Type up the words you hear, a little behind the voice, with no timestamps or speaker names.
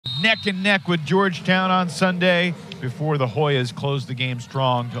neck and neck with Georgetown on Sunday before the Hoyas closed the game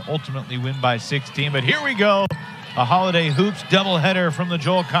strong to ultimately win by 16. But here we go, a Holiday Hoops doubleheader from the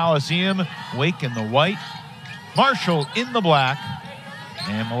Joel Coliseum. Wake in the white, Marshall in the black,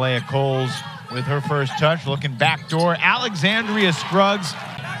 and Malaya Cowles with her first touch, looking backdoor. Alexandria Scruggs.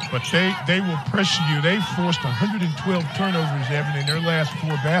 But they will pressure you. They forced 112 turnovers, Evan, in their last 4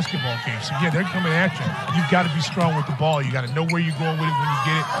 basketball games. So, yeah, they're coming at you. You've got to be strong with the ball. You got to know where you're going with it when you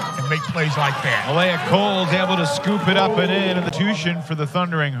get it and make plays like that. Malaya Cowles able to scoop it up and in, and the tuition for the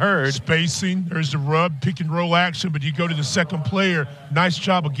Thundering Herd. Spacing, there's the rub, pick and roll action, but you go to the second player. Nice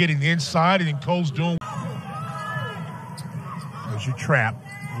job of getting inside, and then Cowles doing. There's your trap.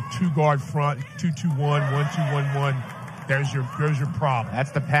 2-guard front, 2-2-1, 1-2-1-1. There's your problem.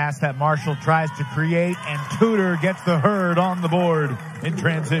 That's the pass that Marshall tries to create, and Tudor gets the Herd on the board in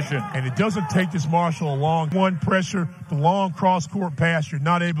transition. And it doesn't take this Marshall a long one pressure, the long cross-court pass you're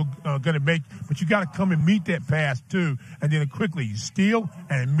not able going to make, but you got to come and meet that pass too, and then quickly you steal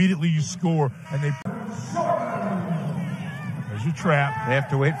and immediately you score. And there's your trap. They have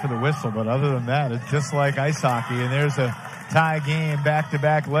to wait for the whistle, but other than that, it's just like ice hockey, and there's a tie game,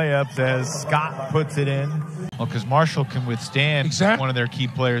 back-to-back layups as Scott puts it in. Well, because Marshall can withstand one of their key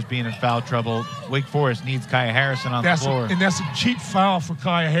players being in foul trouble. Wake Forest needs Kaya Harrison on the floor. And that's a cheap foul for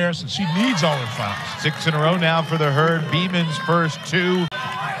Kaya Harrison. She needs all her fouls. 6 in a row now for the Herd. Beeman's first 2. You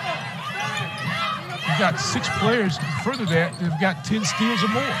got 6 players further that have got 10 steals or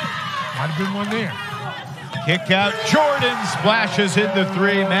more. Might have been one there. Kick out. Jordan splashes in the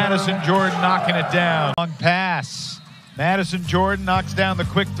 3. Madison Jordan knocking it down. Long pass. Madison Jordan knocks down the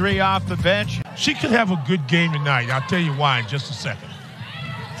quick 3 off the bench. She could have a good game tonight. I'll tell you why in just a second.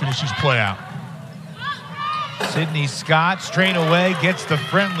 Finish this play out. Sydney Scott straight away gets the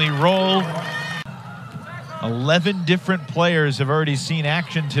friendly roll. 11 different players have already seen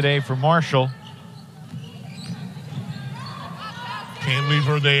action today for Marshall. Can't leave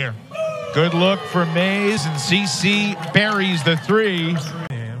her there. Good look for Mays, and CC buries the 3. Yeah,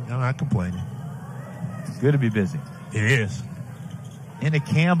 I'm not complaining. Good to be busy. It is. Into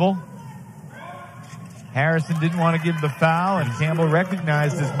Campbell. Harrison didn't want to give the foul, and Campbell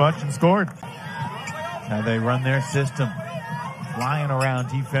recognized as much and scored. How they run their system. Flying around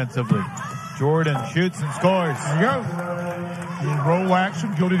defensively. Jordan shoots and scores. There you go. Little roll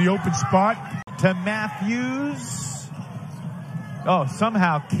action, go to the open spot. To Matthews. Oh,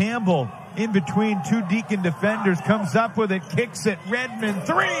 somehow Campbell in between 2 Deacon defenders comes up with it, kicks it. Redmond,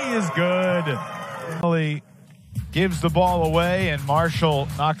 3 is good. Gives the ball away, and Marshall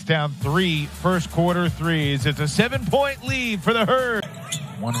knocks down 3 first-quarter threes. It's a 7-point lead for the Herd.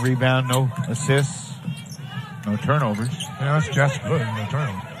 1 rebound, no assists, no turnovers. Yeah, that's good, no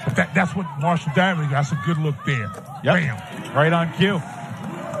turnovers. But that's what Marshall Diamond got. That's a good look there. Yep. Bam. Right on cue.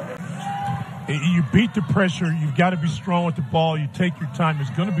 You beat the pressure. You've got to be strong with the ball. You take your time. There's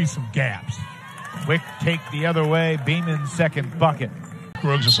going to be some gaps. Quick take the other way. Beeman's second bucket.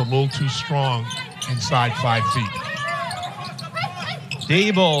 Scruggs is a little too strong inside 5 feet.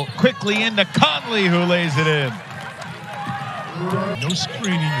 Dable quickly into Conley, who lays it in. No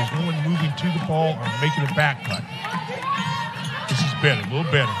screening. There's no one moving to the ball or making a back cut. This is better, a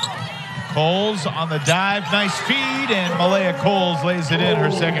little better. Cowles on the dive, nice feed, and Malaya Cowles lays it in, her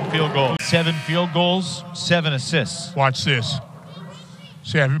second field goal. 7 field goals, 7 assists. Watch this.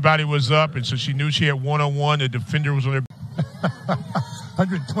 See, everybody was up, and so she knew she had one-on-one. The defender was on her.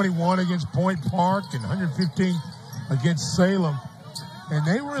 121 against Point Park and 115 against Salem. And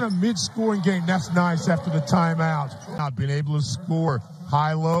they were in a mid-scoring game. That's nice after the timeout. Not being able to score.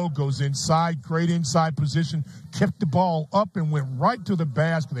 High-low, goes inside, great inside position, kept the ball up and went right to the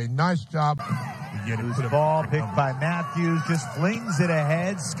basket. A nice job. Loose ball picked by Matthews, just flings it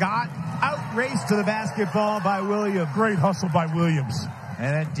ahead. Scott outraced to the basketball by Williams. Great hustle by Williams.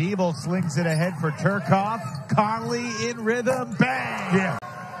 And then Dable slings it ahead for Turcoff. Conley in rhythm, bang! Yeah.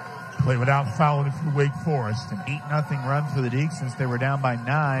 Play without fouling if you're Wake Forest. An 8-0 run for the Deacs since they were down by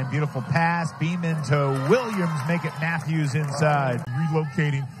 9. Beautiful pass, Beeman to Williams, make it Matthews inside.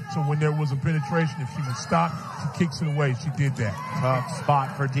 Relocating, so when there was a penetration, if she would stop, she kicks it away. She did that. Tough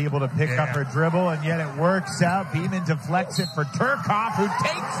spot for Dable to pick up her dribble, and yet it works out. Beeman deflects it for Turcoff, who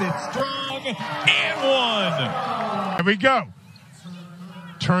takes it strong and 1. Here we go.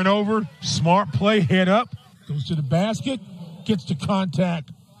 Turnover, smart play, head up, goes to the basket, gets to contact,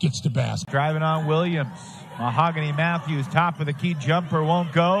 gets the basket. Driving on Williams. Mahogany Matthews, top of the key jumper,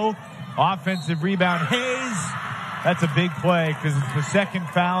 won't go. Offensive rebound, Hayes. That's a big play because it's the second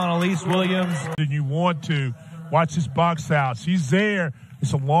foul on Elise Williams. And you want to watch this box out. She's there.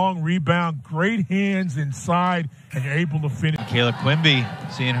 It's a long rebound, great hands inside, and you're able to finish. Kayla Quimby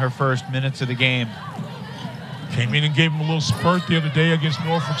seeing her first minutes of the game. Came in and gave him a little spurt the other day against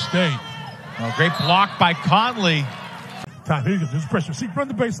Norfolk State. Oh, great block by Conley. Time, here you go. There's pressure. See, run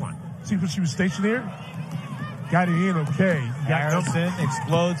the baseline. See when she was stationed there? Got it in okay. Harrison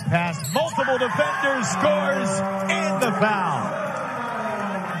explodes past multiple defenders, scores, and the foul.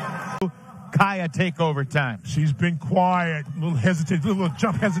 Kaya take overtime. She's been quiet, a little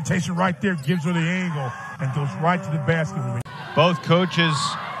jump hesitation right there, gives her the angle, and goes right to the basket. Both coaches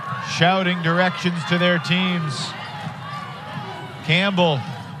shouting directions to their teams. Campbell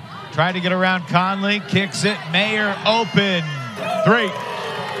tried to get around Conley, kicks it, Mayer open, 3.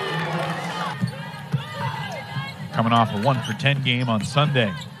 Coming off a 1-for-10 game on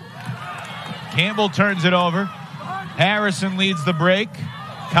Sunday. Campbell turns it over. Harrison leads the break.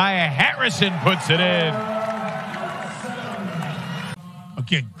 Kaya Harrison puts it in.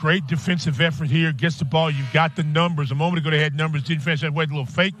 Again, great defensive effort here. Gets the ball. You've got the numbers. A moment ago they had numbers. Didn't finish that way. A little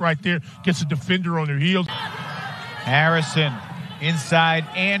fake right there. Gets the defender on their heels. Harrison inside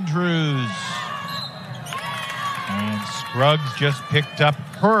Andrews. And Scruggs just picked up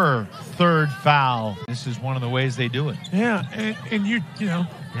her 3rd foul. This is one of the ways they do it. Yeah, and you know,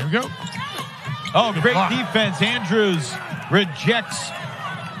 here we go. Oh, great defense. Andrews rejects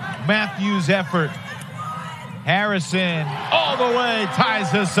Matthews' effort. Harrison all the way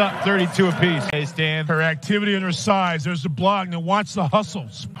ties us up 32 apiece. Hey, Stan. Her activity and her size. There's the block. Now watch the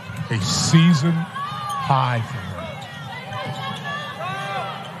hustles. A season high for her.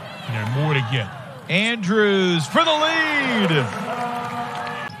 And there's more to get. Andrews for the lead.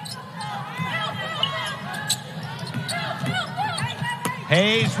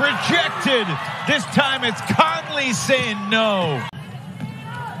 Hayes rejected. This time it's Conley saying no.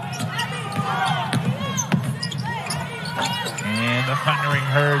 And the Thundering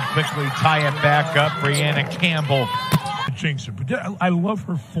Herd quickly tie it back up. Brianna Campbell. Jinx her, but I love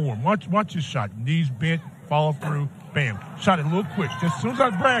her form. Watch this shot. Knees bent, follow through, bam. Shot it a little quick. Just as soon as I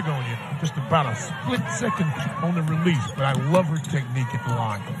brag on you, just about a split second on the release. But I love her technique at the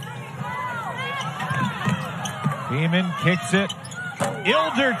line. Demon kicks it.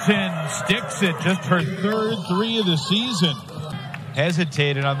 Ilderton sticks it. Just her 3rd 3 of the season.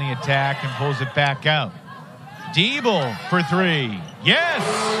 Hesitated on the attack and pulls it back out. Diebel for 3. Yes!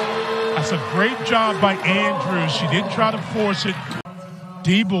 That's a great job by Andrews. She didn't try to force it.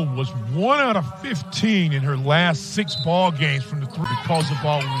 Diebel was 1 out of 15 in her last 6 ball games from the 3. Because the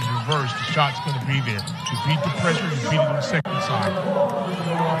ball was reversed, the shot's going to be there. You beat the pressure, you beat it on the second side.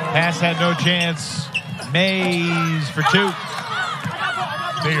 Pass had no chance. Mays for 2.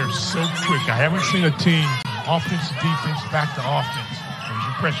 They are so quick. I haven't seen a team offense to defense back to offense. There's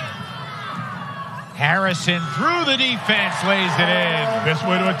your pressure. Harrison through the defense, lays it in. The best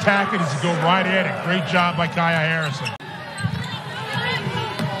way to attack it is to go right at it. Great job by Kaya Harrison.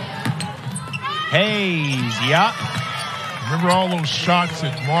 Hayes, yeah. Remember all those shots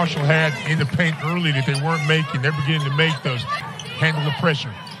that Marshall had in the paint early that they weren't making. They're beginning to make those. Handle the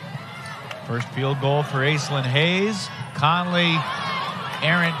pressure. First field goal for Aislinn Hayes. Conley,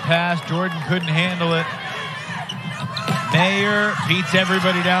 errant pass. Jordan couldn't handle it. Mayer beats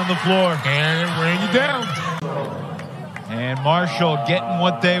everybody down the floor. And it ran you down. And Marshall getting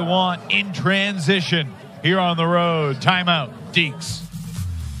what they want in transition here on the road. Timeout, Deacs.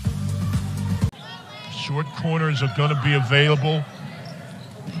 Short corners are going to be available.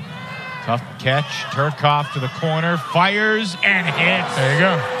 Tough catch. Turcoff to the corner. Fires and hits. There you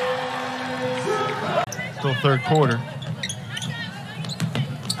go. Still 3rd quarter.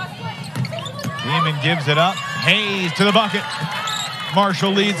 Demon gives it up. Hayes to the bucket.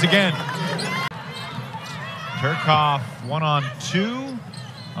 Marshall leads again. Turcoff 1-on-2.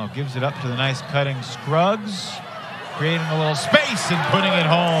 Oh, gives it up to the nice cutting Scruggs. Creating a little space and putting it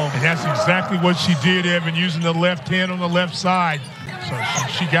home. And that's exactly what she did, Evan, using the left hand on the left side. So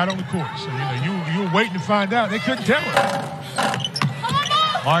she got on the court. So, you were waiting to find out. They couldn't tell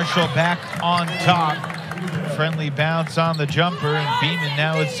her. Marshall back on top. Friendly bounce on the jumper, and Beeman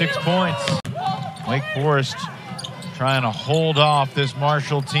now with 6 points. Wake Forest trying to hold off this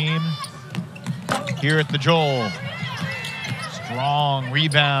Marshall team here at the Joel. Strong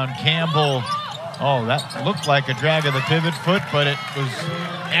rebound, Campbell. Oh, that looked like a drag of the pivot foot, but it was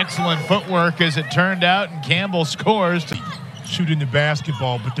excellent footwork as it turned out, and Campbell scores. Shooting the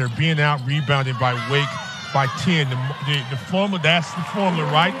basketball, but they're being out-rebounded by Wake by 10. The formula, that's the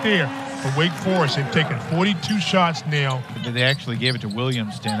formula right there for Wake Forest. They've taken 42 shots now. They actually gave it to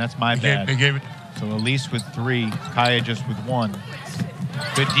Williams, Stan. That's my bad. They gave it. So Elise with 3, Kaya just with 1.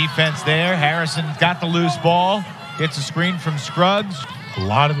 Good defense there. Harrison got the loose ball. Gets a screen from Scruggs. A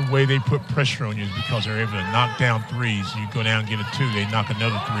lot of the way they put pressure on you is because they're able to knock down threes. You go down and get a 2, they knock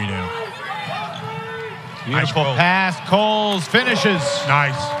another 3 down. Beautiful pass. Cowles finishes.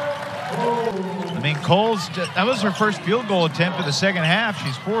 Nice. I mean, Cowles, that was her first field goal attempt of the second half.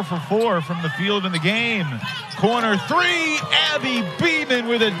 She's 4 for 4 from the field in the game. Corner 3, Abby Beeman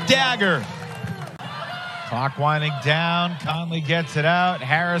with a dagger. Clock winding down. Conley gets it out.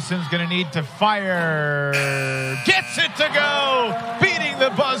 Harrison's going to need to fire. Gets it to go. Beating the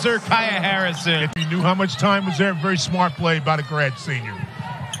buzzer, Kaya Harrison. If you knew how much time was there, very smart play by the grad senior.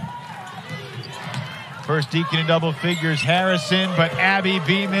 First Deacon in double figures, Harrison, but Abby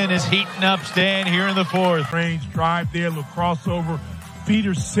Beeman is heating up Stan here in the fourth. Range drive there, little crossover,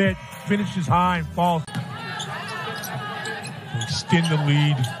 feeder set, finishes high and falls. To extend the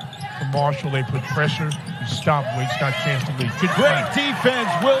lead for Marshall, they put pressure. You stop, Wade's got a chance to lead. Great defense,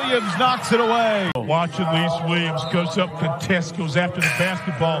 Williams knocks it away. Watch Elise Williams, goes up, contests, goes after the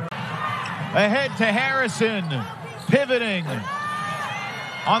basketball. Ahead to Harrison, pivoting.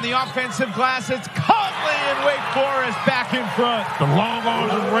 On the offensive glass, it's Conley and Wake Forest back in front. The long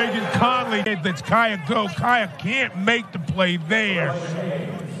arms of Reagan Conley. That's Kaya go. Kaya can't make the play there.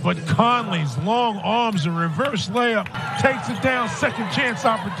 But Conley's long arms, a reverse layup, takes it down. Second chance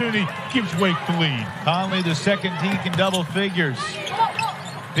opportunity, gives Wake the lead. Conley, the second Deacon double figures.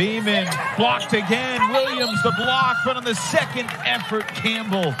 Beeman blocked again. Williams the block, but on the second effort,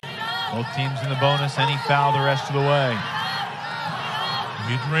 Campbell. Both teams in the bonus, any foul the rest of the way.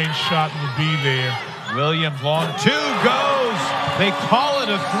 Mid-range shot will be there. Williams long 2 goes. They call it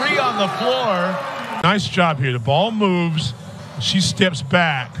a 3 on the floor. Nice job here. The ball moves. She steps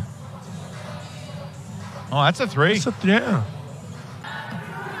back. Oh, that's a 3. Yeah.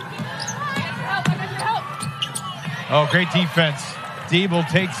 Oh, great defense. Diebel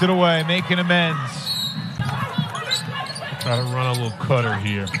takes it away, making amends. Try to run a little cutter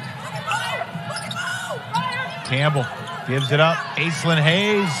here. Campbell gives it up. Aislinn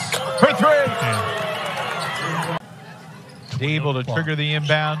Hayes for 3. Yeah. Diebel to trigger the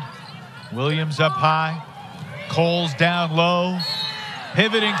inbound. Williams up high. Cowles down low.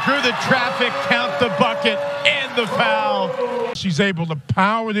 Pivoting through the traffic. Count the bucket and the foul. She's able to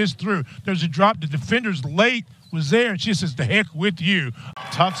power this through. There's a drop. The defender's late. Was there, and she says, "The heck with you."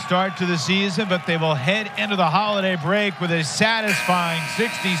 Tough start to the season, but they will head into the holiday break with a satisfying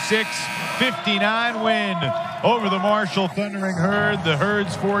 66-59 win over the Marshall Thundering Herd. The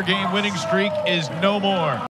Herd's 4-game winning streak is no more.